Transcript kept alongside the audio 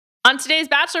On today's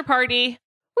bachelor party,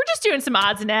 we're just doing some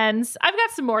odds and ends. I've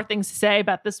got some more things to say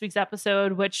about this week's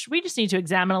episode, which we just need to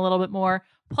examine a little bit more.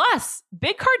 Plus,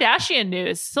 big Kardashian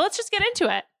news. So let's just get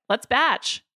into it. Let's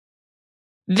batch.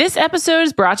 This episode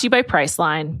is brought to you by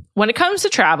Priceline. When it comes to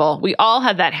travel, we all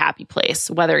have that happy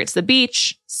place, whether it's the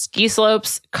beach, ski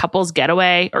slopes, couples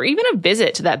getaway, or even a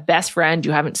visit to that best friend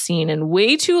you haven't seen in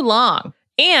way too long.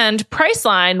 And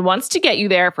Priceline wants to get you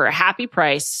there for a happy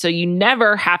price so you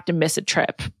never have to miss a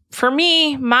trip. For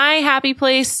me, my happy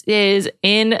place is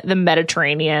in the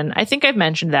Mediterranean. I think I've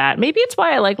mentioned that. Maybe it's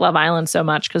why I like Love Island so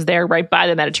much, because they're right by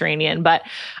the Mediterranean. But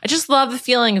I just love the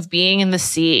feeling of being in the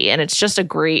sea, and it's just a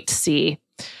great sea.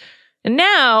 And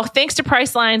now, thanks to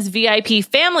Priceline's VIP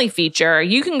family feature,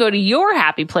 you can go to your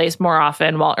happy place more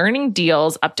often while earning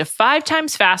deals up to 5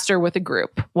 times faster with a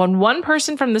group. When one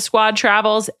person from the squad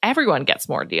travels, everyone gets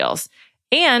more deals.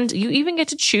 And you even get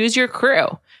to choose your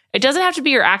crew. It doesn't have to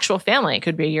be your actual family. It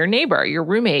could be your neighbor, your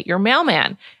roommate, your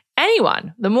mailman,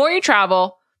 anyone. The more you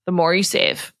travel, the more you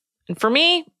save. And for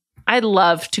me, I'd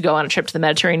love to go on a trip to the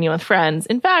Mediterranean with friends.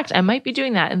 In fact, I might be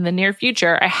doing that in the near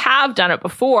future. I have done it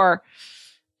before,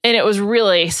 and it was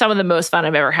really some of the most fun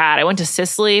I've ever had. I went to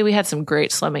Sicily. We had some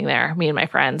great swimming there, me and my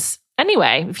friends.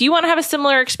 Anyway, if you want to have a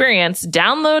similar experience,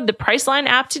 download the Priceline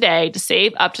app today to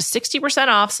save up to 60%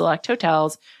 off select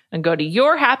hotels and go to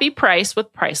your happy price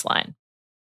with Priceline.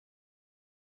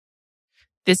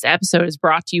 This episode is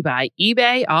brought to you by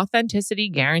eBay Authenticity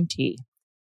Guarantee.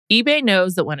 eBay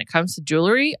knows that when it comes to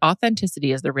jewelry,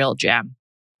 authenticity is the real gem.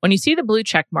 When you see the blue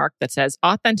check mark that says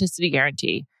Authenticity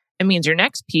Guarantee, it means your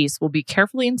next piece will be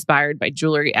carefully inspired by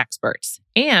jewelry experts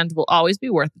and will always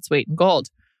be worth its weight in gold.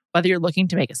 Whether you're looking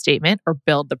to make a statement or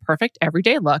build the perfect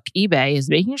everyday look, eBay is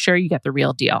making sure you get the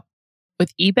real deal.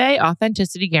 With eBay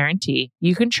Authenticity Guarantee,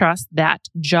 you can trust that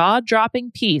jaw-dropping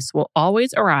piece will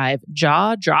always arrive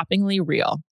jaw-droppingly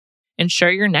real. Ensure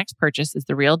your next purchase is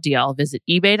the real deal. Visit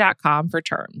ebay.com for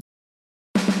terms.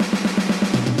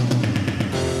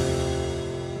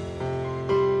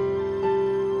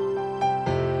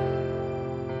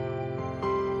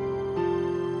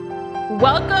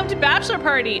 Welcome to Bachelor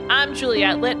Party. I'm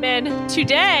Juliette Littman.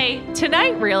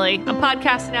 Tonight, I'm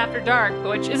podcasting after dark,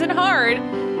 which isn't hard,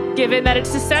 given that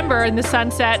it's December and the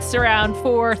sun sets around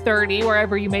 4:30,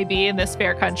 wherever you may be in this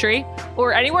fair country,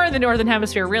 or anywhere in the Northern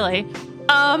Hemisphere, really.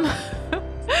 I'm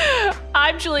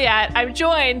Juliette. I'm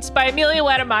joined by Amelia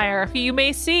Wedemeyer, who you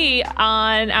may see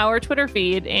on our Twitter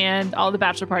feed and all the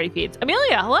Bachelor Party feeds.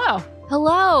 Amelia, hello.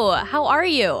 Hello. How are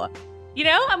you? You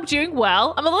know, I'm doing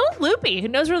well. I'm a little loopy. Who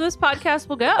knows where this podcast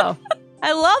will go?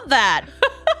 I love that.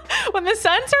 When the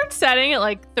sun starts setting at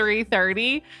like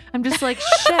 3:30, I'm just like,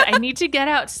 shit, I need to get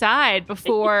outside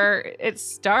before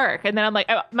it's dark. And then I'm like,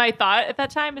 my thought at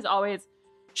that time is always,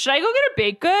 should I go get a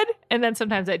baked good? And then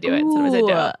sometimes I do it. Sometimes I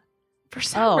don't. For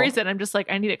some reason, I'm just like,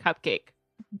 I need a cupcake.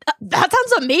 That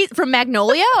sounds amazing. From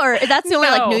Magnolia? Or that's the only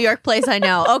like New York place I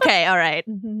know. Okay, all right.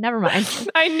 Never mind.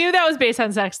 I knew that was based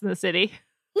on Sex in the City.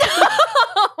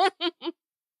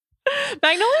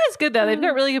 Magnolia is good though. They've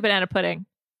got really good banana pudding.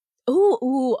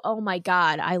 Ooh, oh my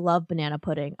God. I love banana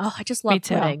pudding. Oh, I just love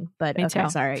pudding. But Me okay, too.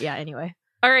 sorry. Yeah, anyway.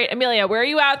 All right, Amelia, where are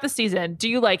you at this season? Do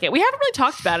you like it? We haven't really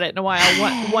talked about it in a while.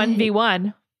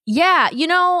 1v1. Yeah,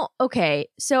 okay.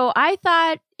 So I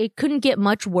thought it couldn't get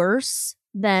much worse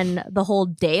than the whole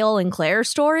Dale and Claire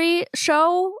story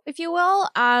show, if you will.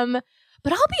 But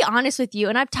I'll be honest with you,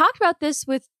 and I've talked about this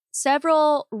with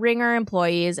several Ringer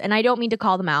employees, and I don't mean to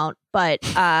call them out, but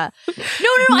no.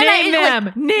 Name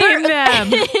them.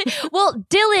 Well,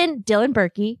 Dylan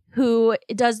Berkey, who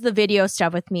does the video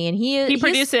stuff with me, and he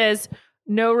produces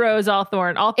No Rose All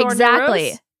Thorn. All Thorn,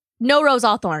 exactly. No Rose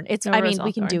All Thorn. It's No I Rose, mean All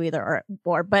we can Thorn. do either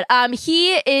or, but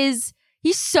he's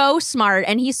so smart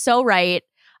and he's so right.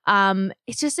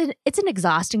 It's an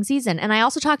exhausting season. And I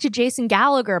also talked to Jason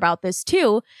Gallagher about this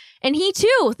too. And he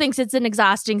too thinks it's an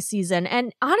exhausting season.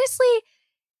 And honestly,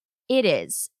 it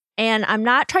is. And I'm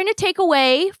not trying to take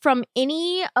away from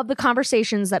any of the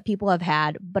conversations that people have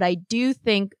had, but I do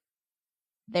think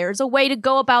there's a way to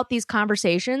go about these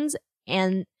conversations,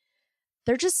 and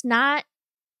they're just not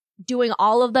doing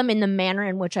all of them in the manner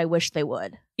in which I wish they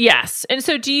would. Yes. And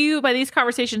so by these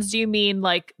conversations, do you mean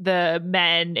like the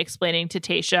men explaining to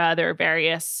Tayshia their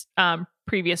various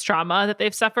previous trauma that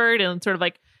they've suffered and sort of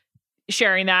like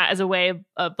sharing that as a way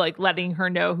of like letting her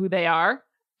know who they are?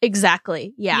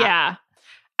 Exactly. Yeah. Yeah.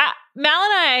 Mal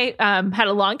and I had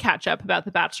a long catch up about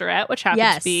The Bachelorette, which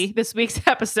happened to be this week's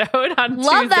episode on Tuesday.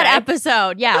 Love that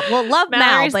episode. Yeah. Well, love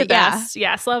Mallory's Mal, but the best.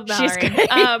 Yes. Love Mallory. She's great.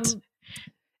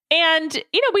 And,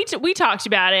 we talked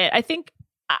about it. I think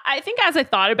as I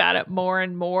thought about it more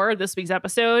and more this week's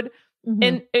episode,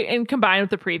 and combined with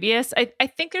the previous, I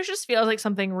think there just feels like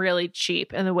something really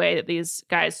cheap in the way that these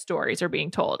guys' stories are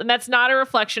being told. And that's not a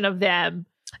reflection of them.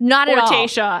 Not or at all.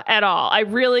 Tayshia at all. I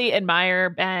really admire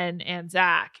Ben and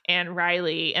Zach and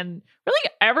Riley and really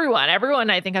everyone. Everyone,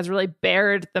 I think, has really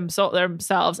bared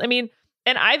themselves. I mean,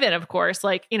 and Ivan, of course,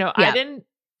 like, you know, Ivan,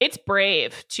 it's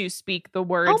brave to speak the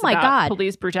words about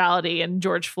police brutality and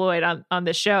George Floyd on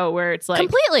this show, where it's like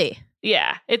completely.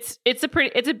 Yeah, it's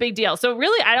a big deal. So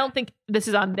really, I don't think this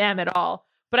is on them at all.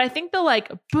 But I think the like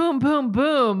boom, boom,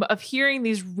 boom of hearing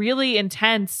these really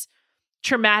intense,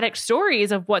 traumatic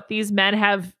stories of what these men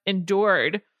have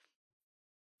endured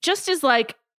just is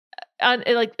like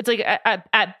it's like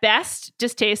at best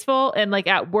distasteful and like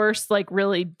at worst like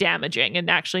really damaging and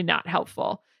actually not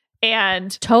helpful.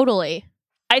 And totally,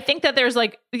 I think that there's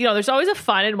like, you know, there's always a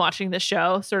fun in watching this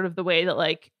show, sort of the way that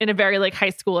like in a very like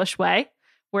high schoolish way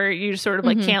where you sort of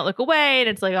like can't look away, and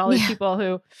it's like all these people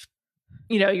who,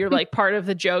 you know, you're like part of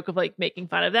the joke of like making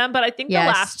fun of them. But I think the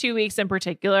last 2 weeks in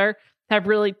particular have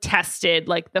really tested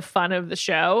like the fun of the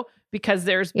show, because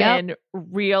there's been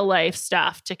real life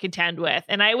stuff to contend with.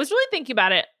 And I was really thinking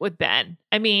about it with Ben.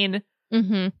 I mean,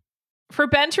 for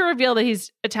Ben to reveal that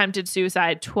he's attempted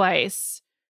suicide twice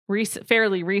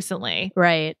fairly recently,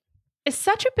 right, is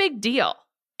such a big deal.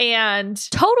 And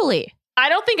totally, I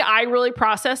don't think I really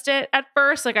processed it at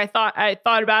first. Like I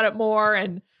thought about it more,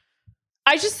 and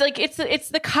I just like it's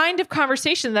the kind of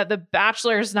conversation that The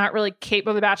Bachelor is not really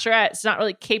capable. The Bachelorette is not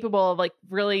really capable of like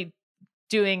really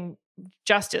doing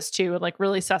justice to, and like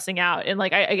really sussing out. And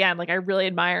like I really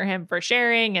admire him for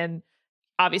sharing, and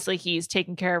obviously he's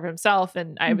taking care of himself.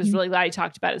 And I was really glad he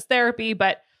talked about his therapy,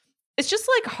 but it's just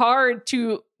like hard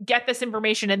to get this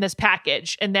information in this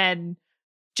package and then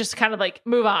just kind of like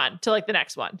move on to like the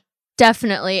next one.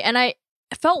 Definitely. And I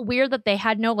felt weird that they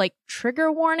had no like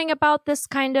trigger warning about this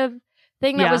kind of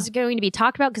thing that was going to be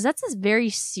talked about, because that's a very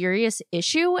serious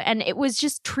issue, and it was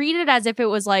just treated as if it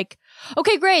was like,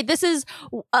 okay, great, this is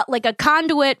like a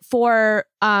conduit for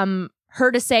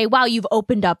her to say, wow, you've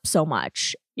opened up so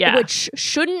much, which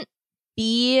shouldn't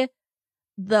be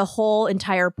the whole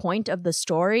entire point of the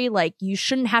story. Like, you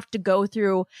shouldn't have to go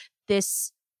through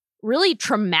this really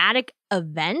traumatic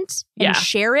event and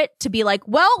share it to be like,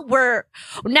 well, we're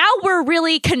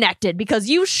really connected because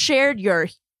you shared your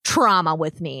trauma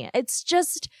with me. It's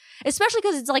just, especially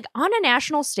because it's like on a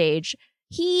national stage.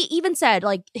 He even said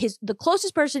like the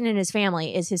closest person in his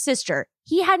family is his sister.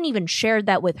 He hadn't even shared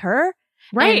that with her.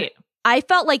 Right. And I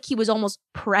felt like he was almost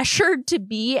pressured to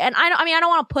be, and I don't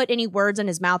want to put any words in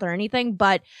his mouth or anything,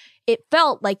 but it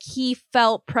felt like he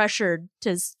felt pressured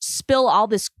to spill all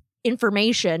this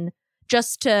information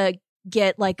just to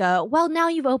get like a, well, now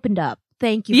you've opened up.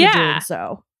 Thank you for doing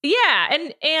so. Yeah.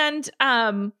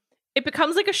 And it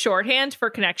becomes like a shorthand for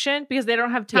connection because they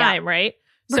don't have time, right?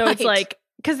 So it's like,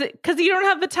 because you don't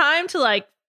have the time to like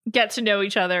get to know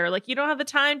each other. Like, you don't have the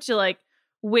time to like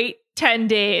wait 10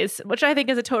 days, which I think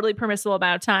is a totally permissible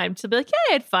amount of time to be like, yeah,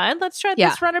 I had fun. Let's try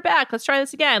this, run her back. Let's try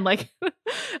this again. Like,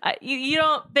 you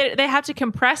don't, they have to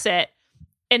compress it.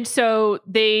 And so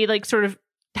they like sort of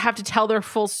have to tell their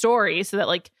full story so that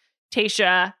like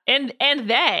Tayshia and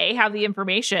they have the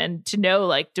information to know,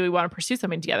 like, do we want to pursue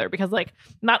something together? Because like,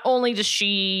 not only does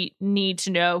she need to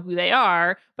know who they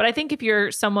are, but I think if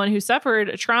you're someone who suffered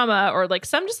a trauma or like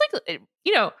some just like,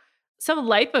 you know, some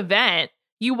life event,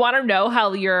 you want to know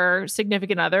how your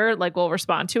significant other like will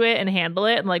respond to it and handle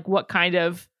it, and like what kind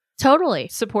of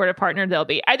supportive partner they'll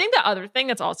be. I think the other thing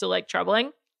that's also like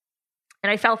troubling,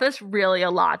 and I felt this really a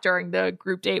lot during the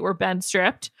group date where Ben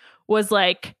stripped, was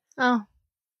like, oh,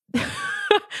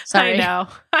 sorry.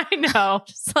 I know.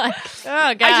 Just like,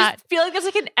 oh God. I just feel like there's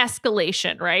like an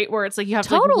escalation, right? Where it's like you have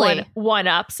to like one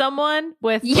up someone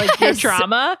with like your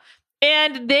trauma,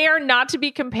 and they are not to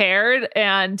be compared.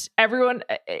 And everyone,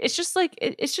 it's just like,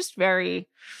 it's just very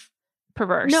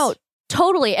perverse. No,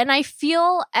 totally. And I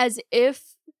feel as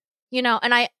if, you know,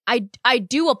 and I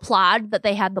do applaud that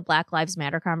they had the Black Lives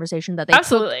Matter conversation, that they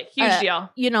absolutely took, huge deal.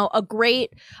 You know, a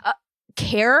great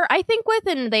care, I think, with,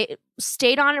 and they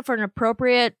stayed on it for an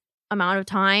appropriate amount of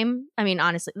time. I mean,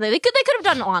 honestly, they could have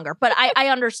done it longer, but I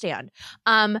understand.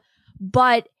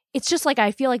 But it's just like,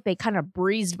 I feel like they kind of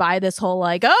breezed by this whole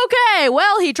like, okay,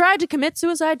 well, he tried to commit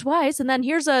suicide twice, and then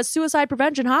here's a suicide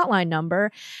prevention hotline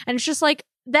number, and it's just like,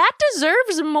 that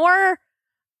deserves more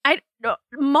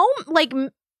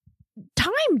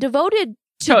time devoted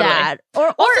to that,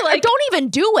 or like, don't even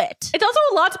do it. It's also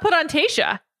a lot to put on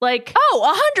Tayshia. Like,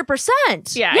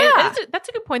 100%. Yeah. That's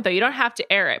a good point, though. You don't have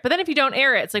to air it. But then if you don't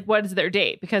air it, it's like, what is their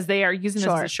date? Because they are using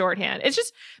this as a shorthand. It's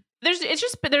just,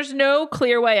 there's no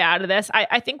clear way out of this.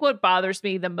 I think what bothers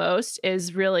me the most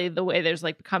is really the way there's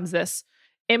like becomes this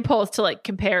impulse to like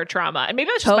compare trauma. And maybe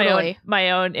it's just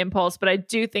my own impulse, but I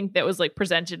do think that was like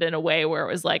presented in a way where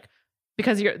it was like,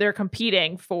 because they're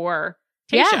competing for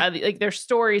Tayshia, like their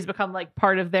stories become like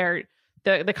part of the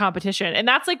competition. And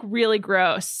that's like really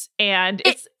gross. And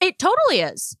it totally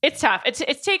is. It's tough. It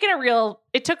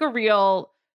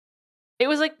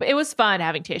was fun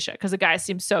having Tayshia because the guys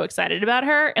seemed so excited about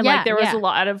her. And like there was a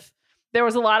lot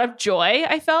of joy.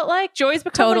 I felt like joy's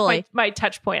become like my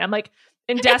touch point. I'm like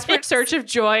in desperate search of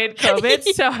joy in COVID.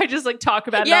 So I just like talk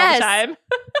about it all the time.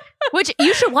 Which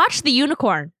you should watch The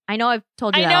Unicorn. I know I've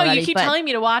told you that already, you keep telling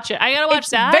me to watch it. I gotta watch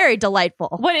that. Very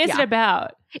delightful. What is it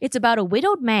about? It's about a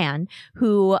widowed man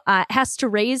who has to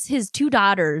raise his 2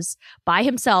 daughters by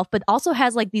himself, but also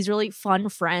has like these really fun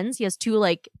friends. He has 2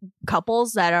 like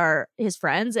couples that are his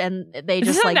friends, and they is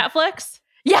just this like on Netflix.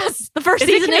 Yes, the first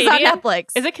season is on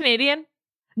Netflix. Is it Canadian?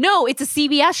 No, it's a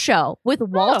CBS show with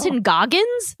Walton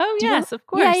Goggins. Oh yes, of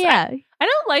course. Yeah. I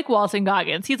don't like Walton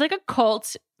Goggins. He's like a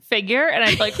cult figure, and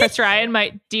I feel like Chris Ryan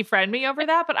might defriend me over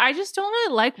that, but I just don't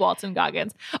really like Walton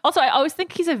Goggins. Also, I always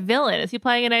think he's a villain. Is he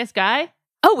playing a nice guy?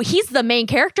 Oh, he's the main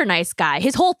character nice guy.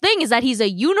 His whole thing is that he's a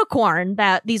unicorn,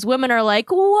 that these women are like,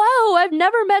 whoa, I've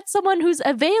never met someone who's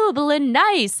available and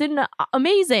nice and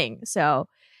amazing. So,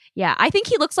 yeah, I think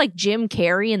he looks like Jim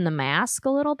Carrey in The Mask a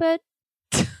little bit.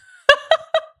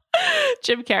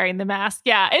 Jim Carrey in The Mask.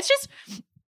 Yeah, it's just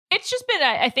been,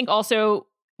 I think also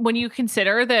when you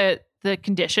consider the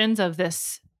conditions of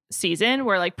this season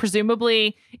where like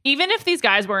presumably even if these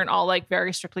guys weren't all like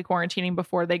very strictly quarantining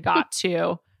before they got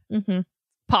to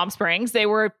Palm Springs, they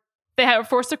were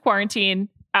forced to quarantine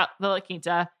at the La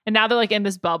Quinta, and now they're like in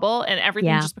this bubble and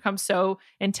everything just becomes so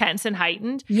intense and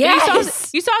heightened.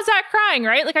 Yes. You saw Zach crying,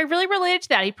 right? Like I really related to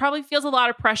that. He probably feels a lot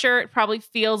of pressure. It probably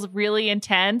feels really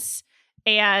intense.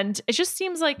 And it just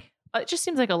seems like a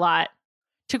lot,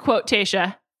 to quote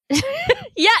Tayshia.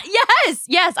 Yes.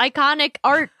 Iconic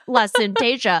art lesson,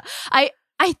 Tayshia. I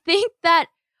think that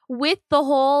with the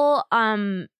whole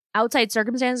outside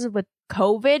circumstances with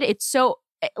COVID, it's so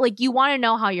like you want to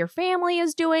know how your family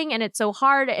is doing, and it's so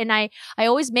hard. And I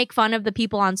always make fun of the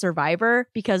people on Survivor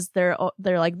because they're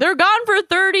like they're gone for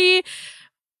 30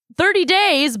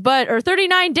 days, or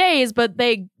 39 days, but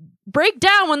they break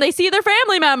down when they see their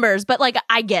family members. But like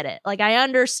I get it, like I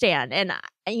understand, and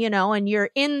and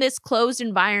you're in this closed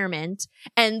environment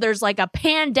and there's like a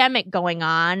pandemic going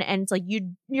on, and it's like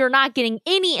you're not getting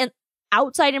any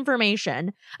outside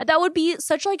information. That would be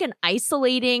such like an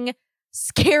isolating,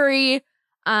 scary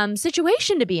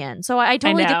situation to be in. So I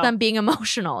totally get them being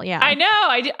emotional. Yeah, I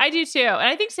know. I do too. And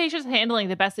I think Tayshia's handling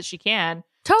the best that she can.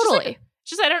 Totally.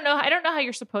 Just I don't know how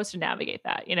you're supposed to navigate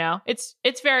that. It's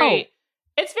very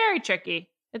tricky.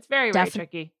 It's very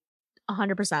tricky.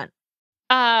 100%.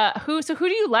 Who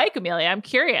do you like, Amelia? I'm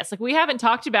curious. Like we haven't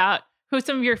talked about who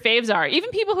some of your faves are. Even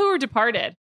people who are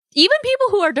departed.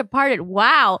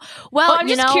 Wow. Well, I'm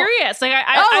just curious. Like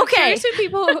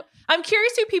I'm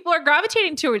curious who people are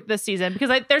gravitating to this season,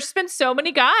 because there's been so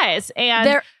many guys,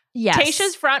 and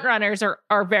Tayshia's front runners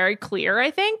are very clear,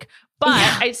 I think. But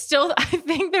I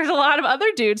think there's a lot of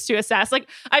other dudes to assess. Like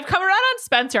I've come around on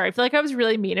Spencer. I feel like I was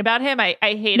really mean about him. I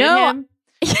hated him.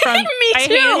 Me too. I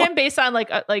hated him based on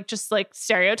just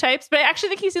stereotypes, but I actually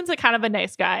think he seems like kind of a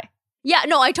nice guy. Yeah,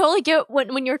 no, I totally get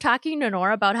when you're talking to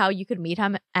Nora about how you could meet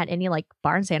him at any like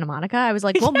bar in Santa Monica. I was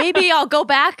like, well, maybe I'll go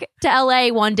back to LA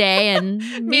one day and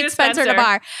meet Spencer at a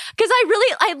bar, because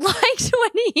I liked when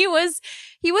he was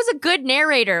a good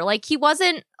narrator. Like he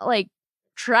wasn't like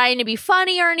trying to be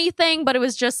funny or anything, but it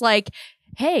was just like,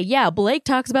 hey, yeah, Blake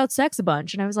talks about sex a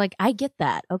bunch. And I was like, I get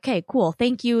that. Okay, cool.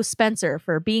 Thank you, Spencer,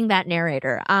 for being that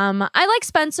narrator. I like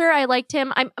Spencer. I liked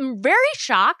him. I'm very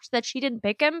shocked that she didn't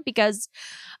pick him, because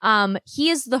he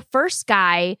is the first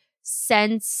guy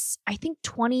since, I think,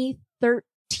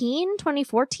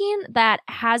 2014 that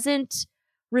hasn't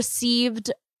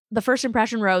received the first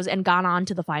impression rose and gone on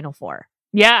to the final 4.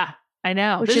 Yeah, I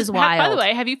know. Which is wild. By the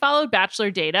way, have you followed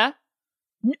Bachelor Data?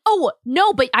 Oh,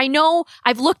 no, but I know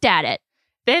I've looked at it.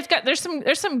 There's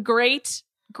some great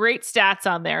stats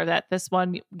on there that this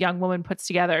one young woman puts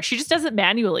together. She just does it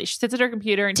manually. She sits at her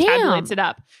computer and tabulates it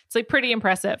up. It's like pretty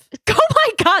impressive. Oh my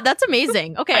God, that's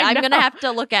amazing. Okay, I'm gonna have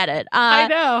to look at it. I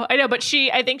know, but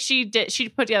I think she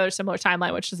put together a similar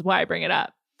timeline, which is why I bring it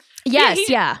up. Yes,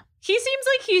 He seems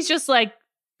like he's just like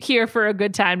here for a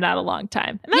good time, not a long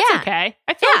time, and that's okay.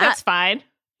 I feel like that's fine.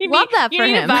 You need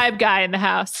a vibe guy in the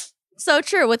house. So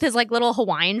true, with his like little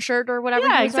Hawaiian shirt or whatever.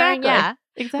 Yeah, he's wearing. Yeah,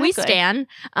 exactly. We stan.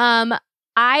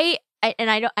 I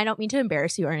don't mean to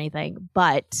embarrass you or anything,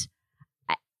 but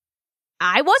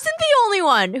I wasn't the only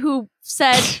one who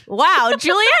said, wow,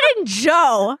 Juliette and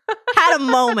Joe had a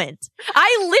moment.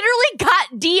 I literally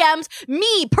got DMs.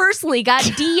 Me personally got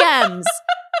DMs.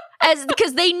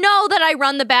 Because they know that I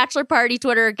run the Bachelor Party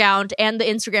Twitter account and the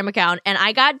Instagram account. And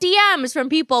I got DMs from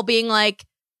people being like,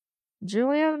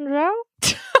 Juliette and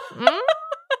Joe?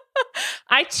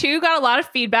 I too got a lot of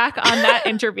feedback on that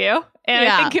interview. And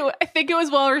Yeah. I think it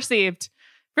was well received.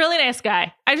 Really nice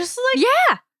guy. I just like,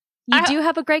 Yeah. You do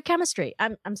have a great chemistry.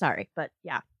 I'm sorry, but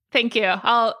yeah. thank you.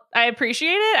 I appreciate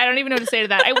it. I don't even know what to say to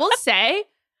that. I will say,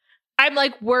 I'm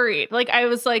like worried. Like I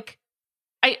was like,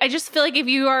 I just feel like if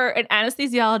you are an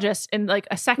anesthesiologist in like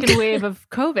a second wave of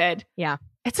COVID, Yeah.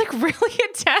 it's like really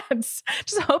intense.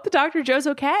 Just hope the Dr. Joe's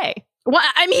okay. Well,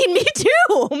 I mean, me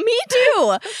too. Me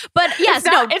too. But yes,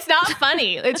 It's not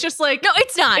funny. It's just like no,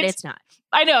 it's not. It's not.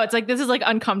 I know it's like this is like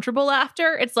uncomfortable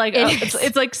laughter. It's like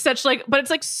it's like such like, but it's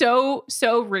like so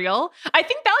real. I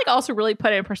think that like also really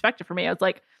put it in perspective for me. I was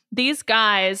like, these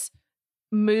guys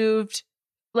moved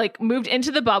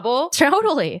into the bubble,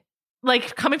 Totally.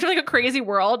 like coming from like a crazy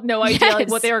world, no idea like Yes.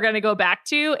 what they were going to go back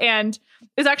to. And it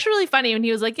was actually really funny when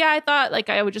he was like, yeah, I thought like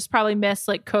I would just probably miss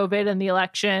like COVID and the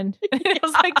election. I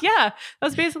was like, yeah,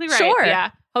 that's basically right. Sure.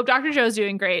 Yeah. Hope Dr. Joe's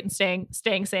doing great and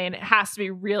staying sane. It has to be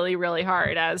really, really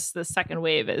hard as the second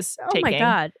wave is Oh my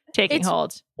God. taking It's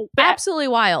hold. Absolutely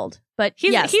wild. But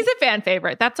He's yes. a fan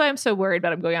favorite. That's why I'm so worried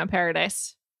about him going on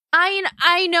Paradise.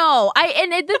 I know.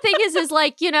 The thing is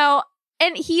like, you know,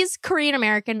 and he's Korean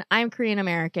American. I'm Korean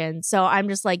American. So I'm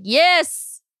just like,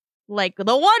 yes, like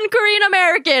the one Korean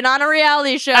American on a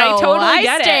reality show. I totally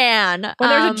get it. stand. When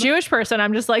there's a Jewish person,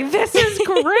 I'm just like, this is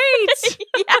great.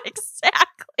 Yeah,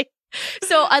 exactly.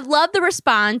 So I love the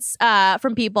response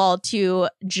from people to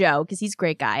Joe because he's a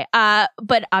great guy.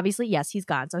 But obviously, yes, he's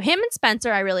gone. So him and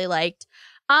Spencer, I really liked.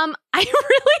 I really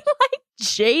like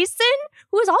Jason,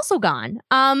 who is also gone.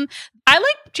 I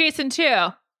like Jason too.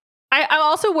 I'm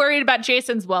also worried about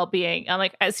Jason's well-being. I'm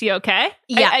like, is he okay?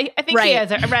 Yeah, I think he right.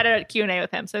 is. I read a Q&A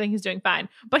with him, so I think he's doing fine.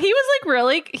 But he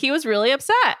was really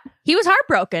upset. He was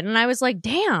heartbroken, and I was like,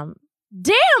 damn,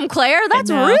 Claire, that's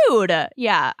know. rude.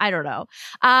 Yeah, I don't know.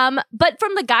 But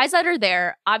from the guys that are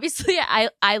there, obviously,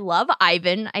 I love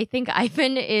Ivan. I think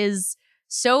Ivan is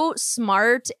so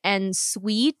smart and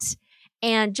sweet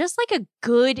and just like a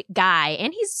good guy,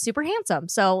 and he's super handsome.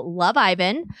 So love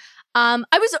Ivan. I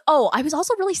was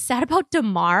also really sad about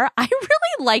Damar. I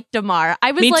really like Damar.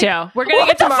 I was Me like, too. We're gonna what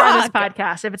get the tomorrow on this fuck?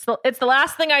 podcast. If it's the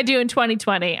last thing I do in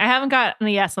 2020, I haven't gotten a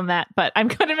yes on that, but I'm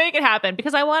gonna make it happen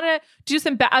because I want to do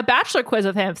a bachelor quiz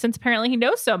with him since apparently he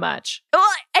knows so much.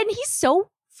 And he's so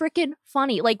freaking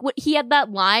funny. Like he had that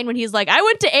line when he's like, I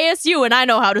went to ASU and I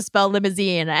know how to spell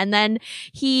limousine. And then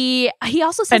he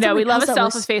also said, I know we something love a else that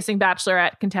was- self-effacing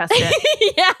bachelorette contestant.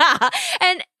 Yeah.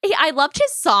 And I loved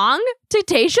his song to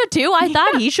Tayshia too. I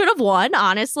thought he should have won,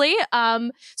 honestly. So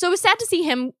it was sad to see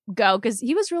him go because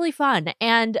he was really fun.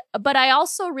 But I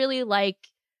also really like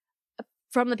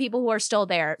from the people who are still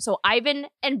there. So Ivan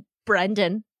and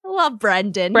Brendan. I love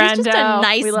Brendan. He's just a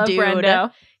nice we love dude.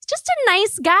 Brendo. He's just a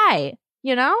nice guy.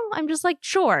 You know, I'm just like,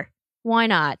 sure, why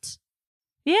not?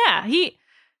 Yeah, he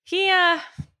I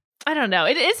don't know.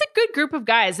 It is a good group of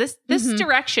guys. This Mhm.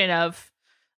 direction of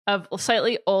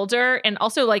slightly older and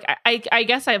also like I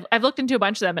guess I've looked into a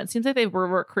bunch of them. And it seems like they were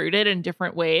recruited in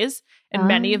different ways, and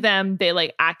many of them they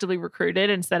like actively recruited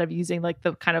instead of using like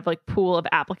the kind of like pool of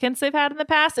applicants they've had in the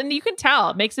past. And you can tell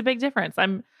it makes a big difference.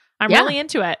 I'm really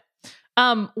into it.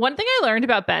 One thing I learned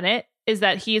about Bennett is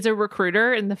that he's a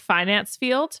recruiter in the finance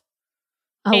field.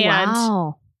 Oh, And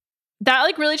wow. That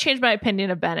like really changed my opinion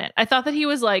of Bennett. I thought that he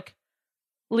was like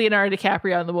Leonardo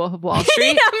DiCaprio in The Wolf of Wall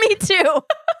Street. Yeah, me too.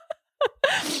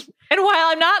 And while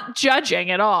I'm not judging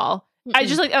at all, I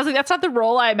was like, that's not the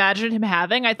role I imagined him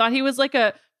having. I thought he was like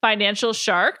a financial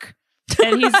shark,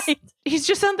 and he's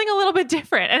just something a little bit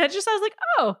different. And I was like,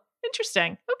 oh,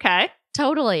 interesting. Okay.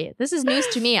 Totally. This is news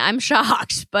to me. I'm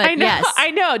shocked, but I know. yes.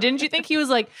 I know. Didn't you think he was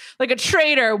like a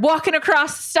trader walking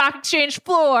across the stock exchange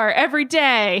floor every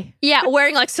day? Yeah,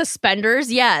 wearing like suspenders.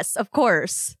 Yes, of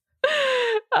course.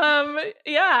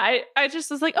 Yeah, I just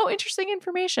was like, oh, interesting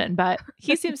information, but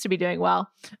he seems to be doing well.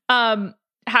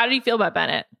 How do you feel about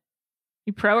Bennett?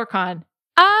 You pro or con?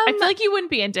 I feel like you wouldn't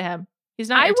be into him. He's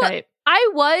not your type.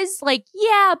 I was like,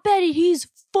 yeah, Betty, he's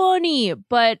funny,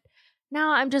 but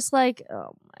now I'm just like,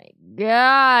 oh my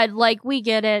God, like we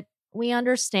get it. We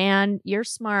understand. You're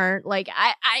smart. Like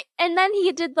and then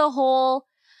he did the whole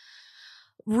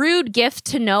rude gift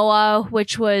to Noah,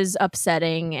 which was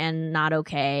upsetting and not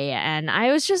okay. And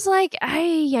I was just like,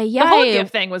 The whole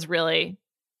gift thing was really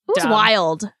it was dumb.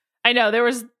 wild. I know there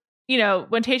was you know,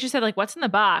 when Tayshia said like, "What's in the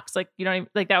box?" Like, you know,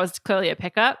 like that was clearly a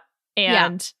pickup,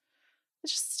 and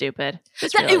it's just stupid.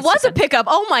 It was a pickup.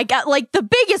 Oh my God. Like the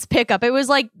biggest pickup. It was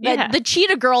like the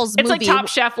Cheetah Girls movie. It's like Top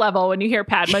Chef level when you hear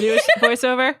Padma do his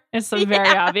voiceover. It's so very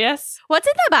obvious. What's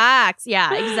in the box?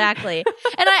 Yeah, exactly.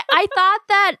 And I thought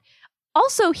that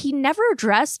also he never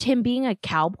addressed him being a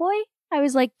cowboy. I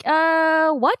was like,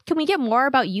 what? Can we get more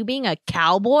about you being a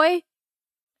cowboy?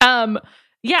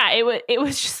 Yeah, it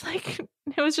was just like,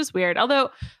 it was just weird. Although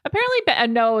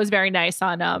apparently Noah was very nice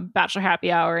on Bachelor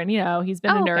Happy Hour, and you know, he's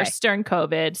been a nurse during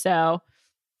COVID, so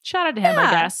shout out to him,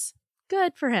 I guess.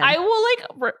 Good for him. I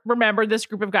will like remember this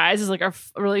group of guys as like a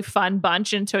really fun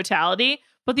bunch in totality,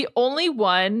 but the only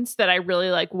ones that I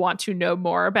really like want to know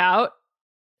more about,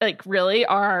 like really,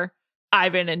 are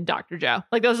Ivan and Dr. Joe.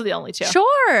 Like those are the only two.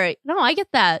 Sure. No, I get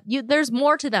that. There's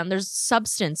more to them. There's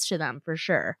substance to them for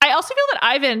sure. I also feel that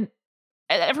Ivan,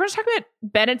 everyone's talking about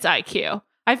Bennett's IQ.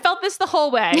 I felt this the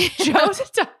whole way. Joe's a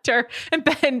doctor, and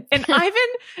Ivan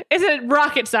is a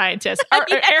rocket scientist.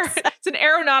 It's an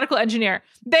aeronautical engineer.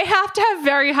 They have to have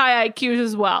very high IQs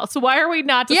as well. So why are we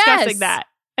not discussing that?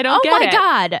 I don't get it. Oh my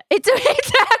God.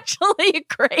 It's actually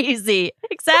crazy.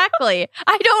 Exactly.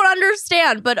 I don't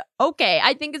understand, but okay.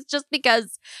 I think it's just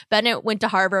because Bennett went to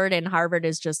Harvard and Harvard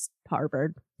is just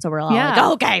Harvard. So we're all like,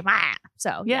 okay.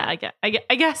 So yeah,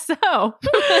 I guess so.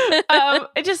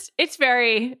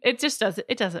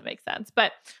 It doesn't make sense,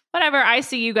 but whatever. I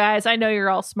see you guys. I know you're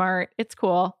all smart. It's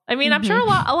cool. I mean, I'm sure a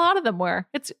lot of them were.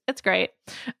 It's great.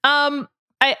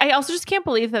 I also just can't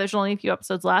believe that there's only a few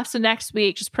episodes left. So next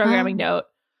week, just programming note.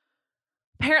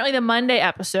 Apparently the Monday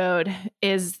episode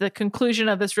is the conclusion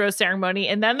of this rose ceremony,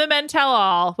 and then the men tell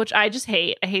all, which I just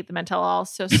hate. I hate the men tell all.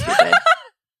 So stupid.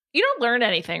 You don't learn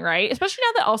anything, right? Especially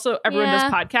now that also everyone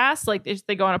does podcasts. Like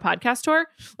they go on a podcast tour.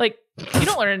 Like you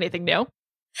don't learn anything new.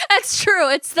 That's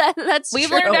true. We've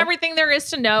learned everything there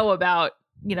is to know about,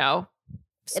 you know,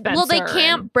 Spencer. Well, they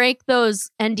can't break those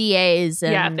NDAs.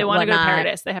 And if they want to go to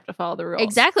Paradise, they have to follow the rules.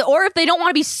 Exactly. Or if they don't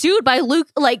want to be sued by Luke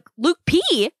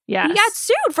P. Yeah, he got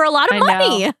sued for a lot of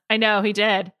money. I know he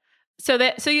did. So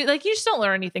you just don't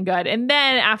learn anything good. And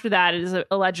then after that, it is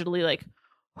allegedly like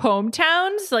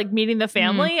hometowns, like meeting the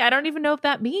family. I don't even know what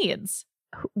that means.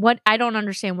 What? I don't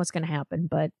understand what's going to happen,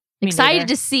 but excited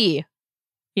to see.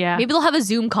 Yeah, maybe they'll have a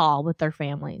Zoom call with their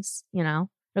families. You know.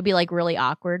 It'll be like really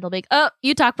awkward. They'll be like, oh,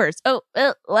 you talk first. Oh,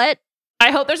 what?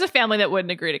 I hope there's a family that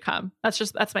wouldn't agree to come. That's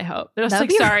my hope. They're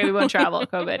just sorry, we won't travel at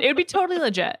COVID. It would be totally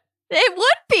legit. It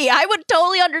would be. I would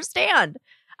totally understand.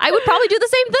 I would probably do the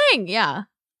same thing. Yeah.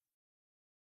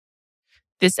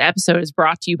 This episode is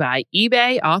brought to you by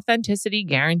eBay Authenticity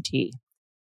Guarantee.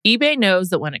 eBay knows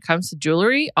that when it comes to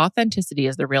jewelry, authenticity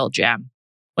is the real gem.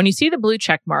 When you see the blue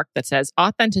check mark that says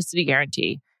Authenticity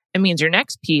Guarantee, it means your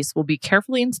next piece will be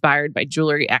carefully inspired by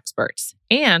jewelry experts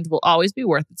and will always be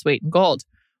worth its weight in gold.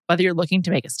 Whether you're looking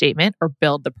to make a statement or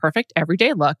build the perfect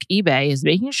everyday look, eBay is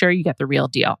making sure you get the real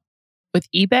deal.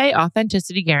 With eBay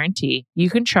Authenticity Guarantee, you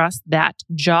can trust that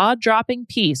jaw-dropping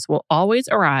piece will always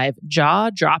arrive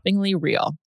jaw-droppingly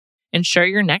real. Ensure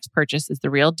your next purchase is the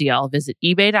real deal. Visit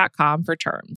ebay.com for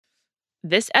terms.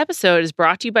 This episode is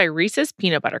brought to you by Reese's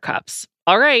Peanut Butter Cups.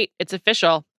 All right, it's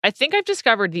official. I think I've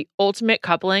discovered the ultimate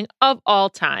coupling of all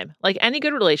time. Like any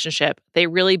good relationship, they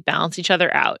really balance each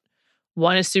other out.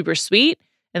 One is super sweet,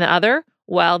 and the other,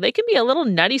 well, they can be a little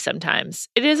nutty sometimes.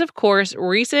 It is, of course,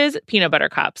 Reese's Peanut Butter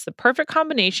Cups, the perfect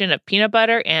combination of peanut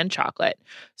butter and chocolate.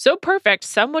 So perfect,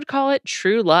 some would call it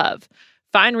true love.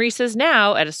 Find Reese's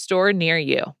now at a store near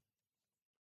you.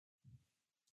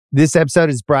 This episode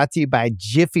is brought to you by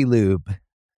Jiffy Lube.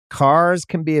 Cars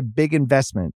can be a big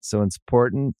investment, so it's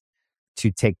important to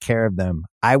take care of them.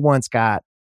 I once got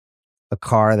a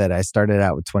car that I started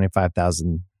out with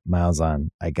 25,000 miles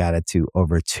on. I got it to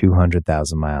over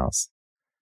 200,000 miles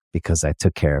because I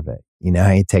took care of it. You know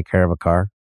how you take care of a car?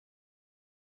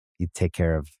 You take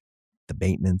care of the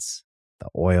maintenance, the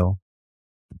oil,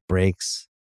 the brakes,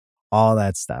 all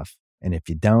that stuff. And if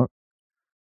you don't,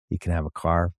 you can have a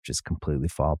car just completely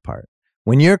fall apart.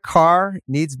 When your car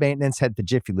needs maintenance, head to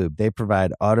Jiffy Lube. They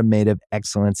provide automotive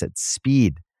excellence at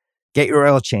speed. Get your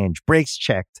oil change, brakes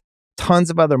checked, tons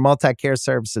of other multi-care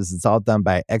services. It's all done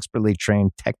by expertly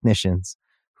trained technicians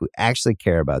who actually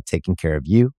care about taking care of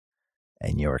you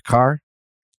and your car.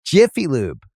 Jiffy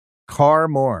Lube, car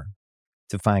more.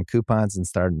 To find coupons and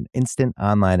start an instant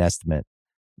online estimate,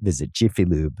 visit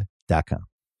jiffylube.com.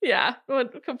 Yeah,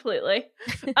 completely.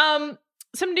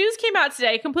 Some news came out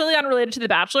today, completely unrelated to The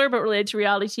Bachelor, but related to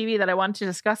reality TV that I wanted to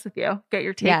discuss with you, get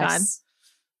your take on.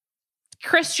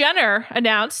 Kris Jenner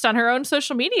announced on her own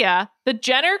social media the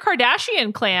Jenner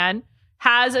Kardashian clan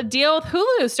has a deal with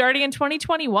Hulu starting in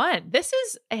 2021. This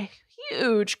is a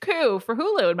huge coup for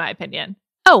Hulu, in my opinion.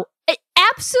 Oh,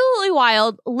 absolutely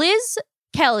wild. Liz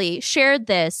Kelly shared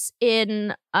this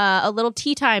in a little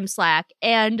tea time Slack,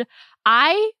 and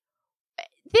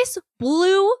this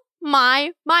blew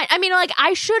my mind. I mean, like,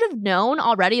 I should have known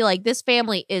already, like, this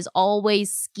family is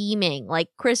always scheming. Like,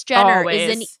 Kris Jenner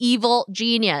is an evil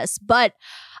genius, but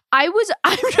I'm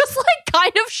just like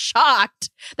kind of shocked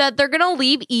that they're gonna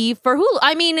leave E for Hulu.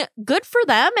 I mean, good for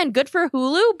them and good for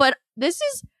Hulu, but this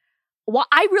is what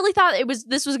I really thought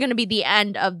this was gonna be the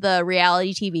end of the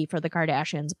reality TV for the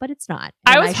Kardashians, but it's not.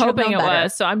 I was hoping it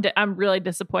was, so I'm really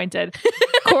disappointed.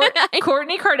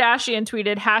 Kourtney Kardashian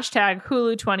tweeted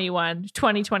 #Hulu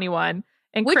 2021,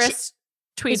 and Kris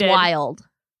tweeted, is wild.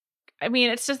 I mean,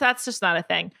 that's just not a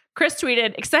thing. Kris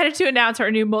tweeted, excited to announce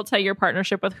our new multi-year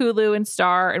partnership with Hulu and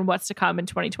Star and what's to come in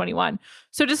 2021.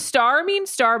 So does Star mean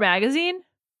Star Magazine?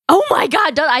 Oh my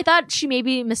God. I thought she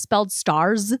maybe misspelled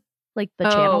stars, like the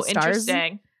channel Stars.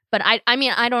 Interesting. But I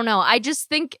mean, I don't know. I just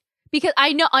think because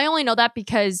I only know that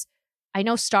because I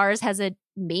know Stars has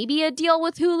maybe a deal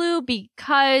with Hulu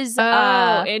because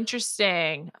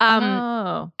interesting.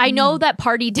 I know that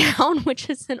Party Down, which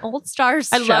is an old Stars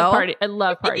show. I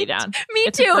love Party Down. Me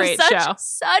it's too. A great show.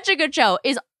 Such a good show.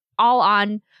 Is all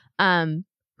on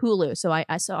Hulu. So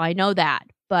I know that.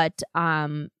 But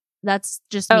that's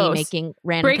just me making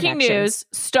random breaking news.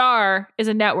 Star is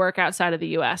a network outside of the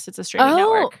US. It's a streaming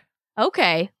network.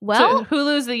 Okay. Well, so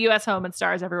Hulu's the US home and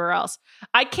Star's everywhere else.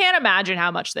 I can't imagine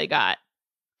how much they got.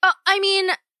 I mean,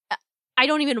 I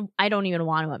don't even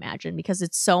want to imagine because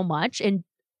it's so much, and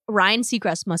Ryan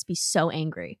Seacrest must be so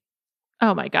angry.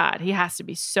 Oh my God, he has to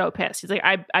be so pissed. He's like,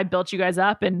 I built you guys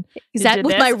up, and is that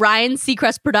with my Ryan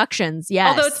Seacrest Productions? Yes.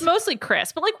 Although it's mostly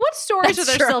Kris, but like, what stories are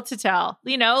there still to tell?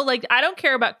 You know, like I don't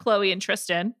care about Khloe and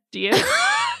Tristan. Do you?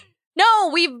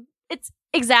 No, it's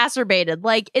exacerbated.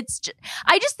 Like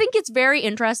I just think it's very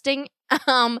interesting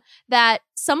that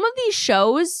some of these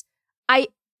shows I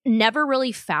never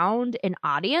really found an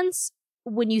audience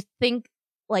when you think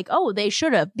like, oh, they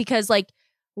should have, because like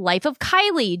Life of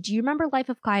Kylie. Do you remember Life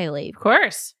of Kylie? Of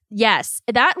course. Yes.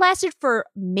 That lasted for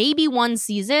maybe one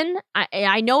season.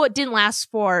 I know it didn't last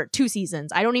for 2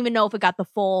 seasons. I don't even know if it got the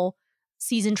full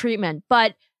season treatment,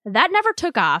 but that never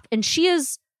took off. And she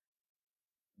is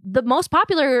the most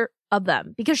popular of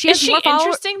them because she has she more followers.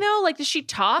 Interesting though? Like, does she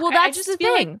talk? Well, that's the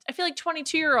thing. I feel like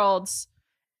 22-year-olds.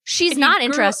 She's not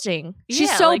interesting.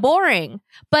 She's so boring.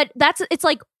 But it's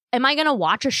like, am I going to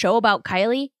watch a show about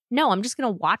Kylie? No, I'm just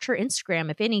going to watch her Instagram,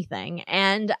 if anything.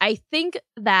 And I think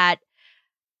that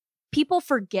people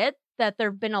forget that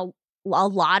there have been a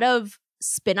lot of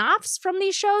spin-offs from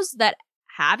these shows that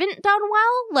haven't done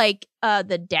well. Like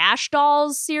the Dash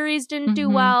Dolls series didn't do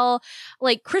well.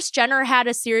 Like Kris Jenner had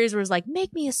a series where it was like,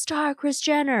 make me a star, Kris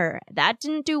Jenner. That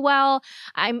didn't do well.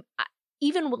 I'm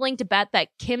even willing to bet that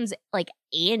Kim's like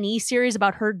A&E series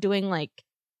about her doing like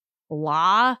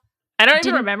law. I don't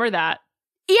even remember that.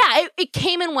 Yeah, it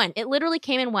came and went. It literally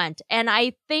came and went. And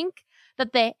I think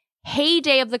that the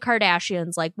heyday of the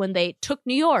Kardashians, like when they took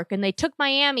New York and they took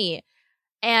Miami,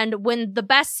 and when the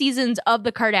best seasons of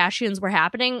the Kardashians were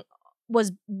happening,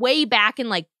 was way back in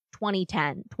like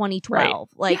 2010, 2012. Right.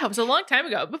 Like, yeah, it was a long time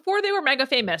ago, before they were mega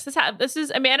famous. This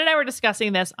is Amanda and I were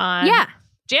discussing this on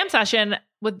Jam Session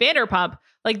with Vanderpump.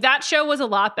 Like, that show was a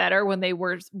lot better when they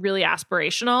were really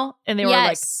aspirational and they were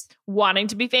like wanting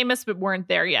to be famous but weren't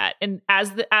there yet. And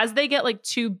as they get like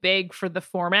too big for the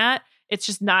format, it's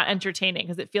just not entertaining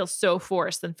because it feels so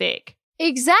forced and fake.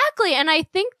 Exactly. And I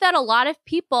think that a lot of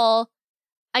people,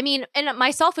 I mean, and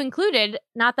myself included,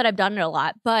 not that I've done it a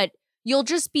lot, but you'll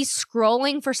just be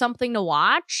scrolling for something to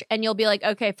watch and you'll be like,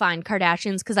 okay, fine,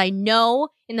 Kardashians, because I know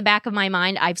in the back of my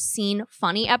mind I've seen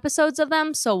funny episodes of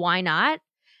them, so why not?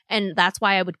 And that's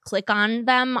why I would click on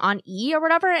them on E or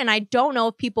whatever. And I don't know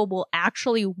if people will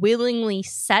actually willingly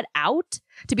set out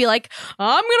to be like,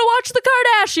 I'm going to watch the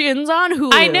Kardashians on Hulu.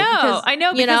 I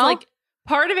know. Because like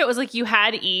part of it was like you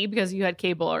had E because you had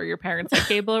cable or your parents had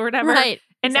cable or whatever. Right.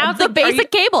 And now it's the like,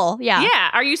 basic cable. Yeah. Yeah.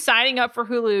 Are you signing up for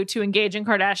Hulu to engage in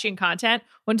Kardashian content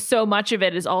when so much of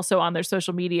it is also on their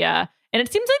social media? And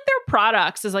it seems like their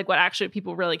products is like what actually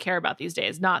people really care about these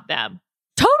days, not them.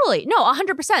 Totally. No,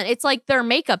 100%. It's like their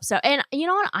makeup stuff. And you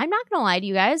know what? I'm not going to lie to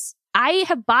you guys. I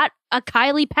have bought a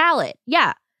Kylie palette.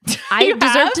 Yeah. I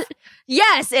deserve to.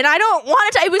 Yes. And I don't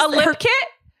want to. It was a lip kit?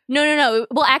 No.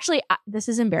 Well, actually, this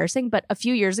is embarrassing, but a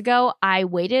few years ago, I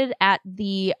waited at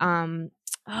the,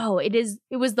 it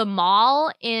was the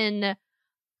mall in,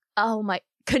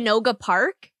 Canoga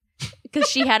Park. because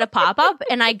she had a pop-up,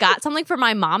 and I got something for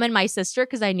my mom and my sister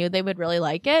because I knew they would really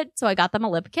like it. So I got them a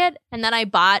lip kit, and then I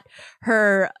bought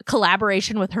her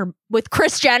collaboration with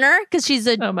Kris Jenner because she's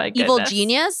an Oh my evil goodness.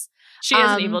 genius. She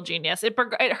is an evil genius. It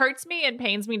hurts me and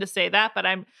pains me to say that, but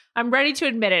I'm ready to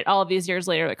admit it all of these years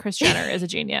later that Kris Jenner is a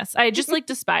genius. I just like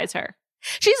despise her.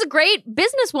 She's a great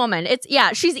businesswoman.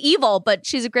 She's evil, but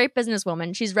she's a great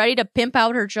businesswoman. She's ready to pimp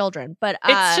out her children. But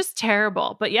It's just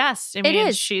terrible. But yes, I mean,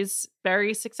 is. she's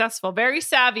very successful, very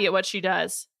savvy at what she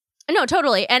does. no,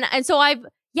 totally. And so I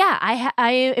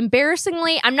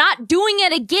embarrassingly, I'm not doing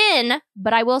it again,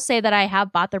 but I will say that I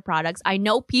have bought their products. I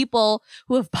know people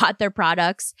who have bought their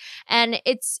products, and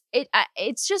it's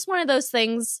just one of those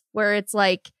things where it's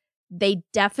like they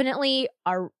definitely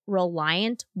are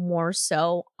reliant more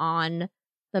so on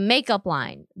the makeup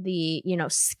line, the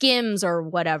Skims or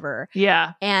whatever,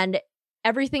 Yeah. and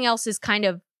everything else is kind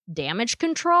of damage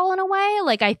control in a way.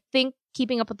 Like I think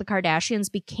Keeping Up with the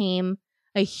Kardashians became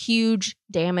a huge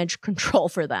damage control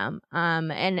for them.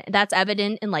 And that's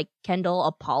evident in like Kendall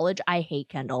apology. I hate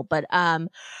Kendall, but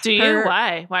Do you? her-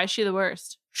 Why? Why is she the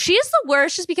worst? she's the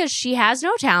worst just because she has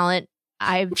no talent.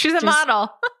 She's a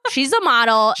model. She's a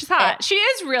model. She's hot. She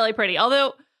is really pretty.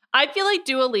 Although I feel like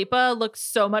Dua Lipa looks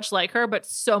so much like her, but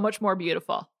so much more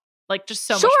beautiful. Like just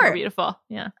so much more Sure. beautiful.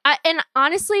 Yeah. And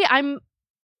honestly,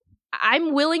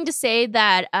 I'm willing to say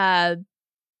that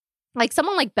like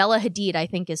someone like Bella Hadid, I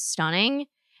think is stunning,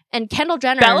 and Kendall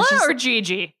Jenner. Bella is just, or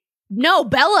Gigi? no,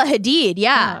 Bella Hadid.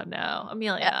 Yeah, Oh no,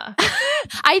 Amelia.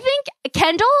 I think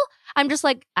Kendall. I'm just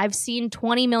like, I've seen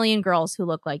 20 million girls who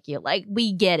look like you. Like,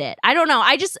 we get it. I don't know.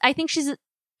 I think she's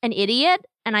an idiot,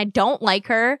 and I don't like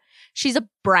her. She's a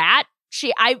brat.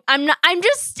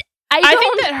 I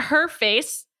think that her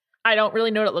face, I don't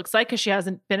really know what it looks like because she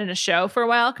hasn't been in a show for a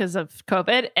while because of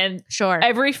COVID. And sure.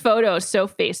 every photo is so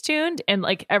face tuned, and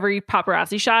like every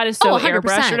paparazzi shot is so 100%.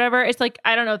 airbrushed or whatever. It's like,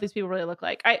 I don't know what these people really look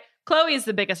like. Chloe is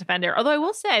the biggest offender. Although I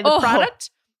will say the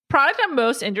product I'm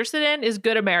most interested in is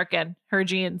Good American, her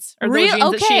jeans, or those jeans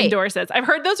that she Okay. endorses. I've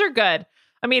heard those are good.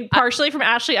 I mean, partially from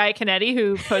Ashley Iaconetti,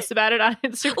 who posted about it on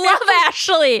Instagram. Love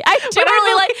Ashley. I do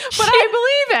really like. But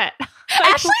I believe it.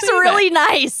 I Ashley's believe it. really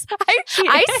nice. She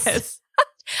I is.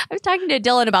 was talking to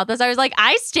Dylan about this. I was like,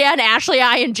 I stand Ashley,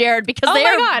 I, and Jared because Oh they my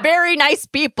are God. very nice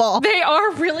people. They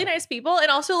are really nice people. And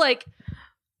also, like,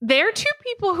 they're two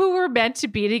people who were meant to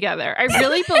be together. I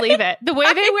really believe it. The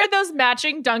way they wear those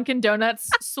matching Dunkin' Donuts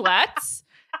sweats,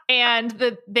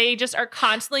 and they just are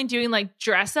constantly doing like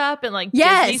dress up and like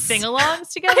Yes. Disney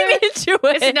sing-alongs together. I'm into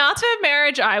it. It's not the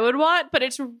marriage I would want, but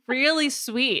it's really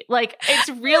sweet. Like, it's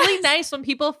really nice when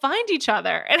people find each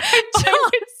other. And I find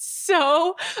it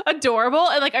so adorable.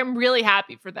 And like, I'm really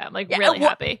happy for them. Like, Yeah, really well,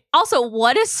 happy. Also,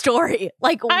 what a story.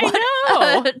 Like, I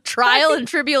what know. a trial and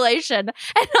tribulation.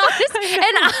 And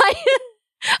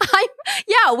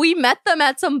we met them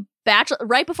at some bachelor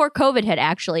right before COVID hit,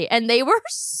 actually. And they were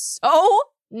so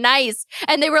nice.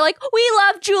 And they were like, we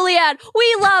love Juliet.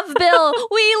 We love Bill.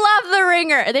 We love The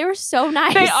Ringer. They were so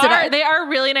nice. They are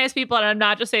really nice people. And I'm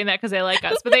not just saying that because they like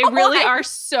us, but they No, really I- are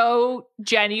so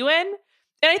genuine.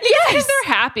 And I think it's because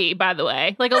they're happy, by the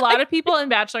way. Like, a lot of people in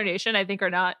Bachelor Nation, I think,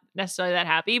 are not necessarily that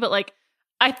happy, but like,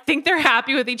 I think they're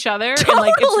happy with each other. And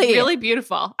like, it's Totally. really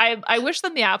beautiful. I wish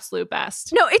them the absolute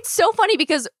best. No, it's so funny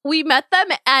because we met them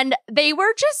and they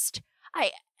were just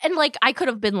I could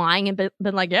have been lying and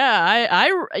been like, yeah,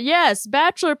 yes,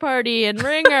 bachelor party and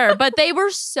Ringer, but they were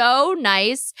so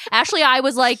nice. Actually, I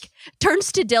was like,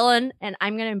 turns to Dylan, and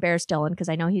I'm gonna embarrass Dylan because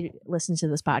I know he listens to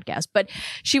this podcast, but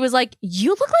she was like, you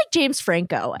look like James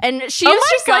Franco, and she was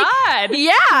just like, God.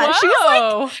 yeah, she was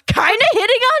Whoa. like kind of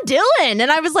hitting on Dylan,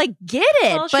 and I was like, get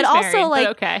it, Well, but she's also married, like,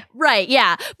 but okay. right,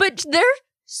 yeah, but they're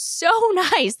so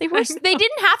nice. They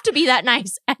didn't have to be that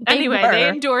nice. And Anyway, were. they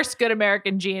endorse Good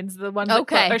American Jeans, the ones that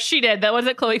Okay. or she did. That one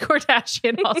that Khloe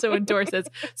Kardashian also endorses.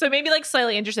 So maybe like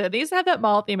slightly interested. They used to have that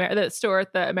mall at the store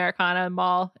at the Americana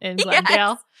Mall in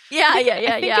Glendale. Yeah, I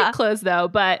think it closed though,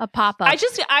 but A pop-up. I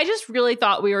just really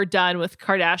thought we were done with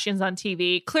Kardashians on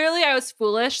TV. Clearly, I was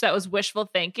foolish. That was wishful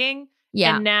thinking.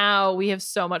 yeah. And now we have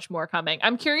so much more coming.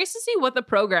 I'm curious to see what the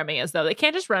programming is, though. They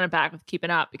can't just run it back with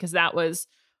Keeping Up because that was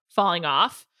falling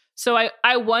off. So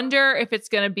I wonder if it's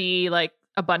going to be like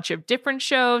a bunch of different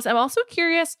shows. I'm also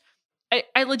curious.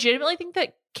 I legitimately think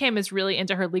that Kim is really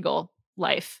into her legal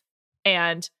life.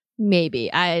 And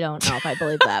Maybe. I don't know if I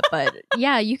believe that, but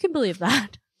yeah, you can believe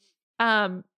that.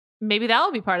 maybe that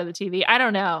will be part of the TV. I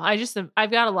don't know.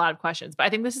 I've got a lot of questions, but I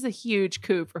think this is a huge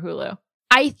coup for Hulu.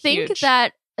 I think Huge.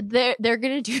 that they're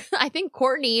gonna do, I think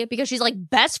Courtney, because she's like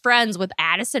best friends with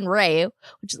Addison Rae,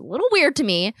 which is a little weird to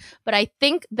me, but I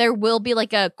think there will be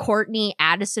like a Courtney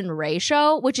Addison Rae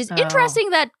show, which is interesting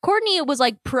that Courtney was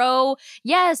like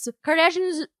yes,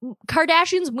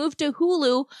 Kardashians moved to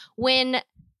Hulu when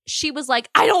she was like,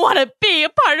 I don't want to be a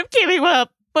part of keeping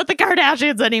up with the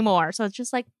Kardashians anymore. So it's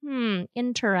just like,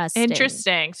 interesting.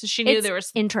 Interesting. So she knew It's there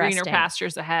was interesting. greener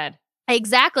pastures ahead.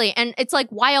 Exactly. And it's like,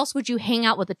 why else would you hang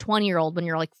out with a 20-year-old when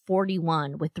you're like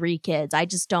 41 with 3 kids? I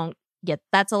just don't get,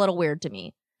 that's a little weird to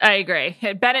me. I agree.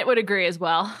 Bennett would agree as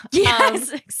well.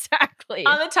 Yes, exactly.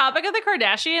 On the topic of the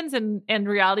Kardashians and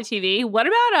reality TV, what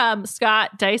about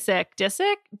Scott Disick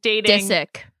dating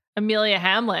Amelia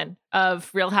Hamlin of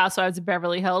Real Housewives of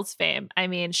Beverly Hills fame? I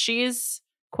mean, she's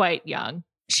quite young.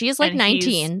 She is like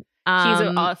 19. He's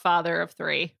a father of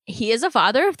 3. He is a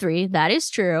father of 3. That is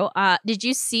true. Did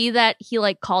you see that he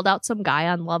like called out some guy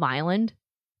on Love Island?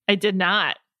 I did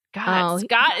not. God,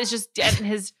 Scott is just getting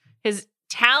his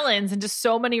talons into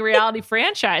so many reality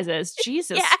franchises.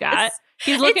 Jesus, yes. Scott.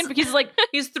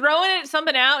 He's throwing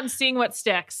something out and seeing what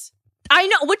sticks. I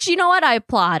know, which, you know what? I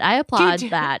applaud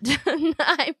that.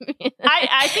 I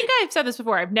think I've said this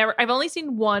before. I've only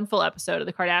seen one full episode of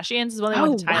the Kardashians. Is when they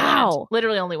went to Thailand. Wow.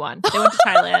 Literally only one. They went to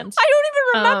Thailand. I don't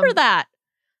even remember that.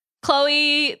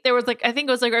 Khloe, there was like, I think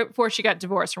it was like right before she got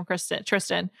divorced from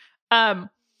Tristan.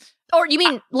 Or you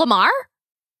mean Lamar?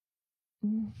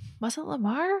 Was it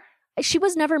Lamar? She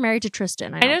was never married to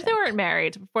Tristan. I know if they weren't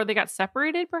married before they got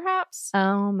separated, perhaps.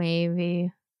 Oh,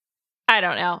 maybe. I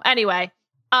don't know. Anyway.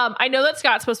 I know that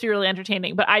Scott's supposed to be really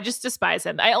entertaining, but I just despise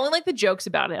him. I only like the jokes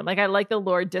about him. Like, I like the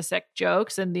Lord Disick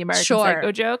jokes and the American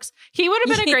Psycho jokes. He would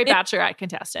have been a great Bachelorette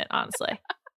contestant, honestly.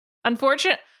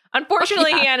 Unfortunately,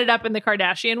 he ended up in the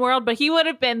Kardashian world, but he would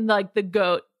have been like the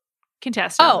GOAT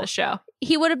contestant on the show.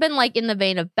 He would have been like in the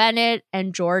vein of Bennett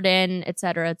and Jordan, et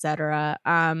cetera, et cetera.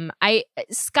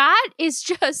 Scott is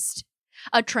just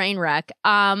a train wreck.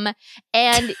 And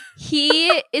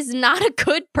he is not a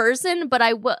good person, but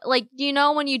like, you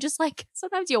know, when you just like,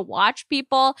 sometimes you watch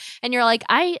people and you're like,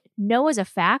 I know as a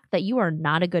fact that you are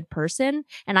not a good person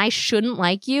and I shouldn't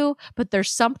like you, but there's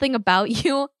something about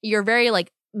you. You're very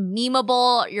like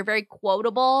memeable. You're very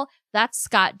quotable. That's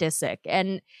Scott Disick.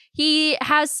 And he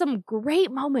has some great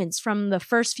moments from the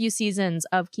first few seasons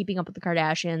of Keeping Up with the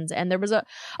Kardashians. And there was a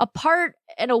part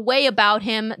and a way about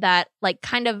him that like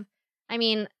kind of, I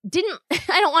mean,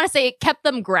 I don't want to say it kept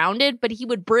them grounded, but he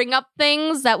would bring up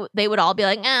things that they would all be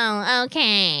like, oh,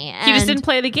 okay. And he just didn't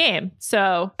play the game.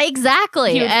 So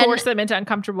exactly. He would force them into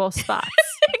uncomfortable spots.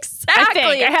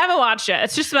 Exactly. I haven't watched it.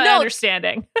 It's just my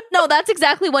understanding. No, that's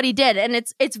exactly what he did. And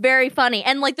it's very funny.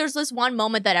 And like, there's this one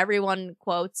moment that everyone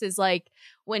quotes is like,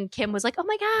 when Kim was like, oh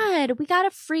my God, we got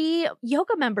a free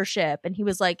yoga membership. And he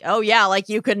was like, oh yeah, like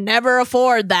you could never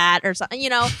afford that or something. You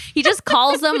know, he just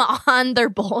calls them on their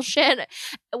bullshit,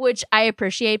 which I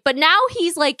appreciate. But now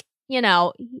he's like, you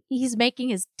know, he's making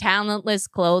his talentless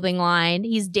clothing line.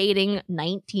 He's dating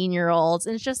 19-year-olds.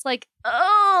 And it's just like,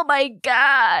 oh my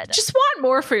God. Just want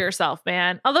more for yourself,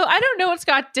 man. Although I don't know what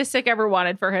Scott Disick ever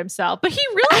wanted for himself, but he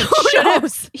really should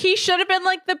have. He should have been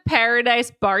like the Paradise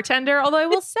bartender. Although I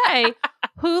will say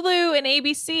Hulu and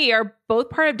ABC are both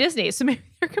part of Disney. So maybe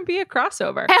there can be a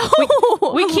crossover.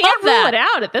 We can't rule it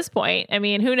out at this point. I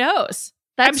mean, who knows?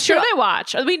 I'm sure they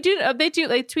watch.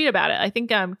 They tweet about it. I think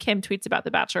Kim tweets about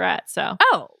The Bachelorette. So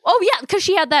oh yeah, because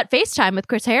she had that FaceTime with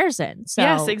Chris Harrison. So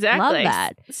yes, exactly. Love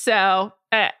that. So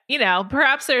you know,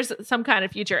 perhaps there's some kind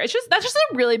of future. That's just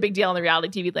a really big deal in the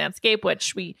reality TV landscape,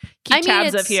 which we keep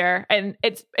tabs of here, and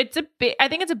it's a big. I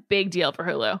think it's a big deal for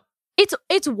Hulu.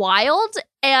 It's wild,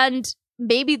 and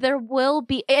maybe there will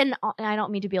be. And I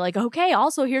don't mean to be like, okay.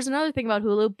 Also, here's another thing about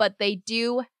Hulu, but they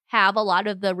do have a lot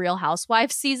of the Real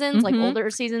Housewives seasons, like older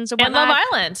seasons and Love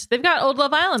Island. They've got old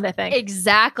Love Island, I think.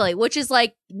 Exactly, which is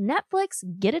like, Netflix,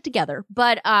 get it together.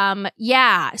 But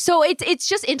yeah, so it's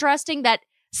just interesting that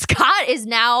Scott is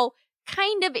now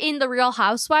kind of in the Real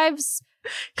Housewives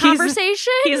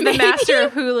conversation. He's the master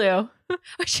of Hulu.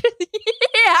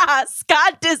 Yeah,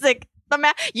 Scott Disick.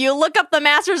 You look up the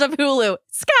masters of Hulu.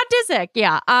 Scott Disick.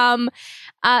 Yeah.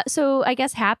 So I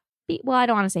guess well, I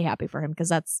don't want to say happy for him because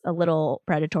that's a little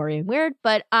predatory and weird,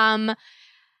 but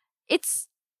it's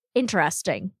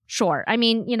interesting. Sure. I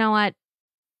mean, you know what?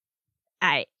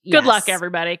 Good luck,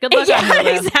 everybody. Good luck. Yeah, on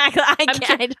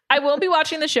exactly. I will be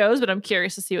watching the shows, but I'm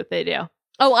curious to see what they do.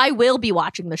 Oh, I will be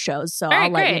watching the shows, so I'll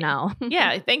let you know.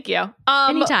 Yeah, thank you.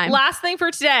 Anytime. Last thing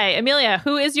for today, Amelia,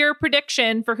 who is your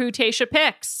prediction for who Tayshia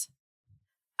picks?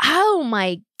 Oh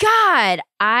my God.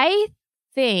 I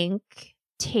think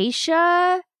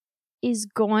Tayshia is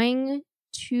going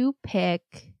to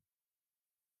pick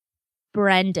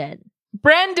Brendan.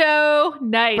 Brendo.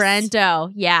 Nice.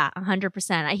 Brendo. Yeah,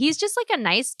 100%. He's just like a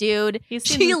nice dude. He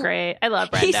seems great. I love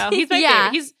Brendo. He's my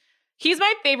favorite. He's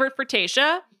my favorite for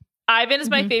Tayshia. Ivan is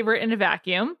my favorite in a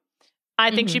vacuum.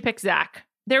 I think she picked Zach.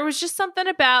 There was just something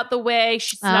about the way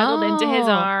she snuggled into his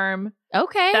arm.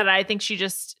 Okay. That I think she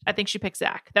picked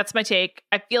Zach. That's my take.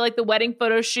 I feel like the wedding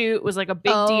photo shoot was like a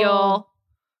big deal.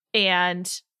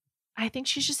 And I think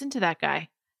she's just into that guy.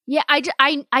 Yeah,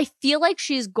 I feel like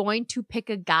she's going to pick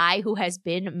a guy who has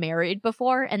been married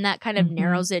before, and that kind of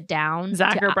narrows it down.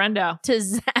 Zach or Brendo. To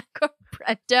Zach or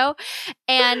Brendo.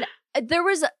 And there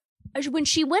was, when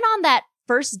she went on that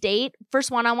first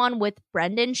one-on-one with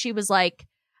Brendan, she was like,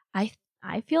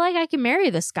 I feel like I can marry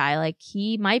this guy. Like,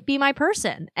 he might be my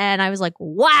person. And I was like,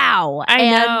 wow.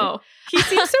 I know. He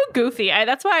seems so goofy.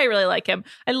 That's why I really like him.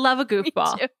 I love a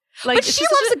goofball. Like, but she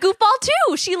loves a goofball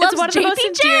too. She loves one of the most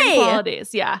endearing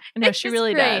qualities. Yeah, no, she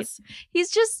really does.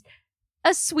 He's just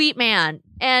a sweet man,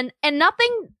 and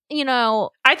nothing.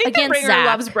 I think the Ringer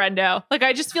loves Brendo. Like,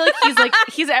 I just feel like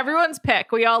he's everyone's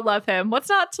pick. We all love him. What's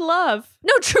not to love?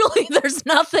 No, truly, there's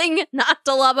nothing not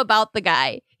to love about the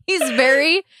guy. He's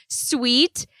very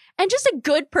sweet and just a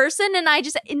good person. And I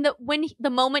just the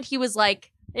moment he was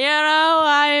like,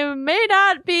 I may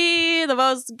not be the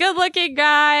most good-looking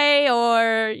guy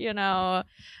or,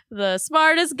 the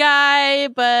smartest guy,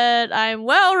 but I'm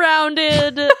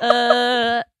well-rounded.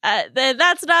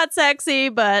 That's not sexy,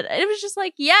 but it was just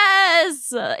like,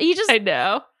 yes. I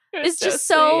know. It's just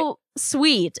so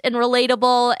sweet and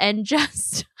relatable and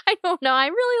just, I don't know. I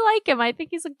really like him. I think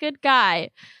he's a good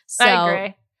guy. So. I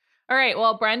agree. All right.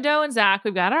 Well, Brendo and Zach,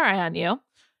 we've got our eye on you.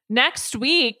 Next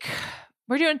week,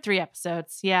 we're doing 3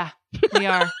 episodes. Yeah, we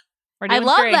are. We're doing I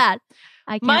love 3. that.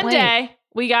 I can't Monday, wait.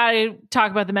 we got to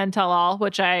talk about the Men Tell All,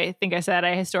 which I think I said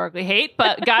I historically hate,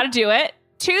 but got to do it.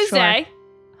 Tuesday,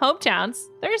 Hometowns.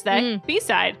 Thursday,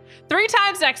 B-Side. 3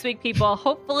 times next week, people.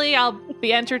 Hopefully, I'll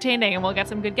be entertaining and we'll get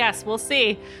some good guests. We'll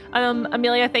see.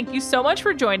 Amelia, thank you so much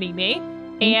for joining me.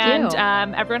 Thank you.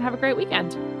 Everyone have a great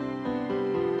weekend.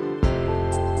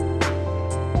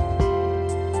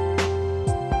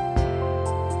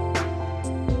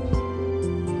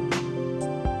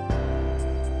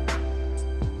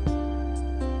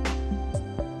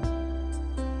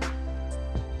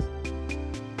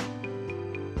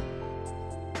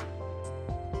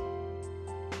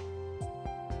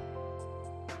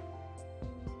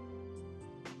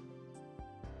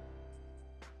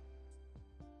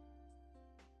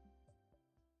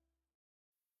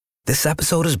 This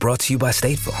episode is brought to you by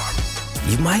State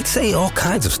Farm. You might say all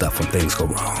kinds of stuff when things go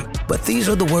wrong, but these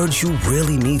are the words you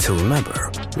really need to remember.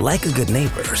 Like a good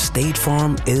neighbor, State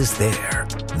Farm is there.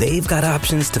 They've got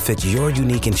options to fit your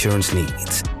unique insurance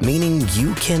needs, meaning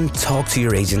you can talk to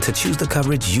your agent to choose the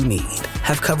coverage you need,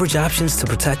 have coverage options to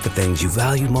protect the things you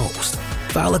value most,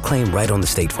 file a claim right on the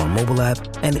State Farm mobile app,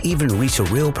 and even reach a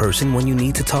real person when you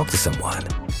need to talk to someone.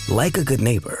 Like a good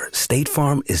neighbor, State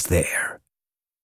Farm is there.